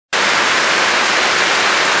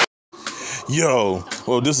Yo,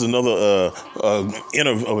 well, this is another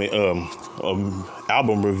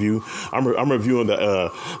album review. I'm reviewing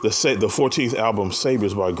the 14th album,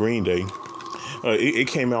 Saviors by Green Day. It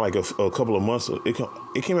came out like a couple of months.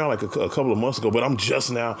 It came out like a couple of months ago, but I'm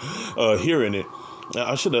just now hearing it.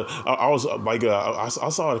 I should have. I was like, I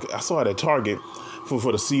saw it at Target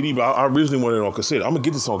for the CD, but I originally wanted it on cassette. I'm gonna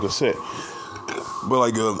get this on cassette, but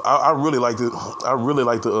like, I really liked it. I really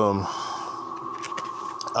liked the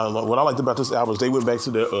what I liked about this album is they went back to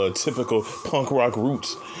their typical punk rock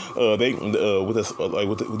roots. With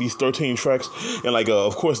these 13 tracks, and like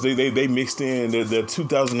of course they mixed in their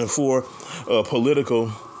 2004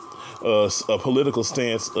 political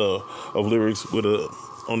stance of lyrics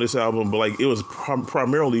on this album, but like it was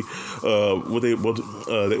primarily it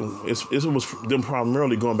was them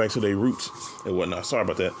primarily going back to their roots and whatnot. Sorry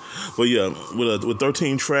about that, but yeah, with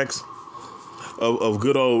 13 tracks of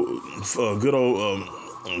good old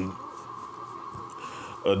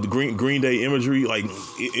the Green Day imagery, like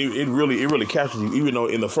it really captures you. Even though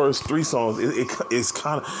in the first three songs, it's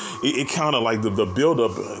kind of like the build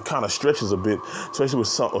up kind of stretches a bit, especially with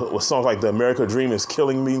songs like "The American Dream Is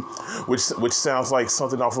Killing Me," which sounds like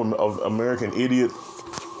something off of American Idiot.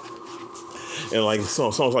 And like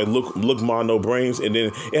songs like Look Ma No Brains, and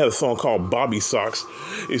then it has a song called Bobby Socks.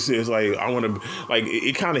 It says like I want to, like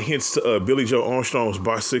it kind of hints to Billy Joe Armstrong's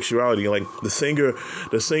bisexuality. And like the singer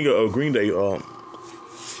of Green Day,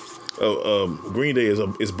 Green Day is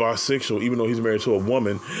bisexual, even though he's married to a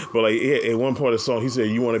woman. But like at one part of the song, he said,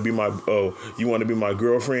 "You want to be my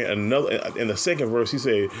girlfriend?" And in the second verse, he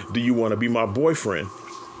said, "Do you want to be my boyfriend?"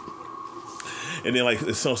 And then like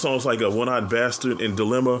some songs like "One-Eyed Bastard" and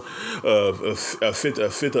 "Dilemma" was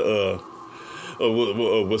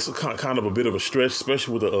kind of a bit of a stretch,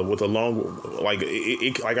 especially with a long, like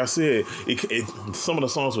like I said, some of the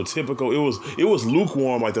songs were typical. It was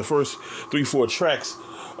lukewarm, like the first 3-4 tracks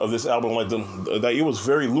of this album, like it was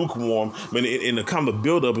very lukewarm. But in the kind of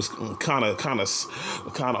build up is kind of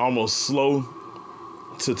almost slow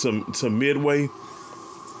to midway.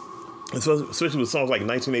 Especially with songs like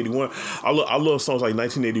 1981, I love songs like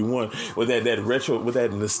 1981 with that retro, with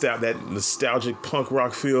that nostalgic punk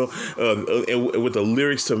rock feel, and with the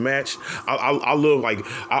lyrics to match. I love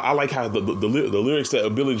I like how the lyrics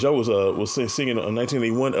that Billy Joe was singing in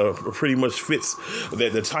 1981 pretty much fits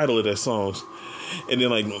the title of their songs. And then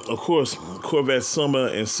like of course Corvette Summer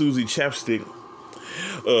and Susie Chapstick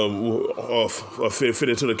fit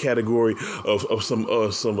into the category of some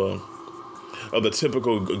of the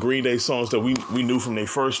typical Green Day songs that we knew from their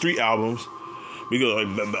first 3 albums, because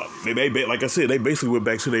like I said, they basically went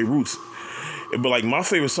back to their roots. But like my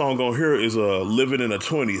favorite song on here is "Living in the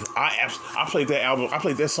 20s." I played that album. I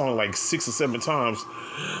played that song like 6 or 7 times,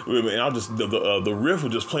 and I just the riff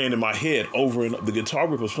was just playing in my head over, and the guitar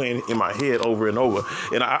riff was playing in my head over and over.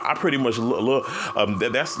 And I pretty much love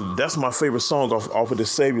that's my favorite song off of the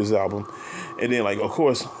Saviors album. And then like of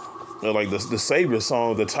course, like the Savior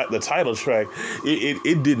song, the title track,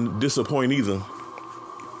 it didn't disappoint either.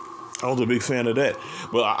 I was a big fan of that,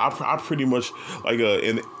 but I pretty much like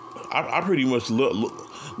I pretty much love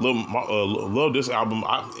this album.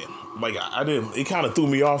 I didn't. It kind of threw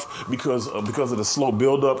me off because of the slow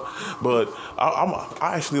build up, but I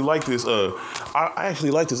actually like this. I actually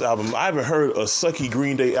like this album. I haven't heard a sucky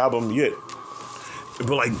Green Day album yet.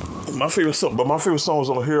 But like my favorite songs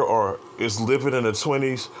on here is "Living in the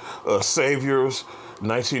 20s," "Saviors,"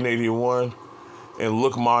 1981, and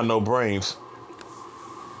 "Look Ma No Brains."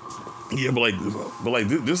 Yeah, but like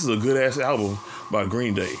this is a good ass album by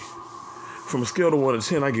Green Day. From a scale of 1 to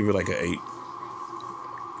 10, I give it like an 8.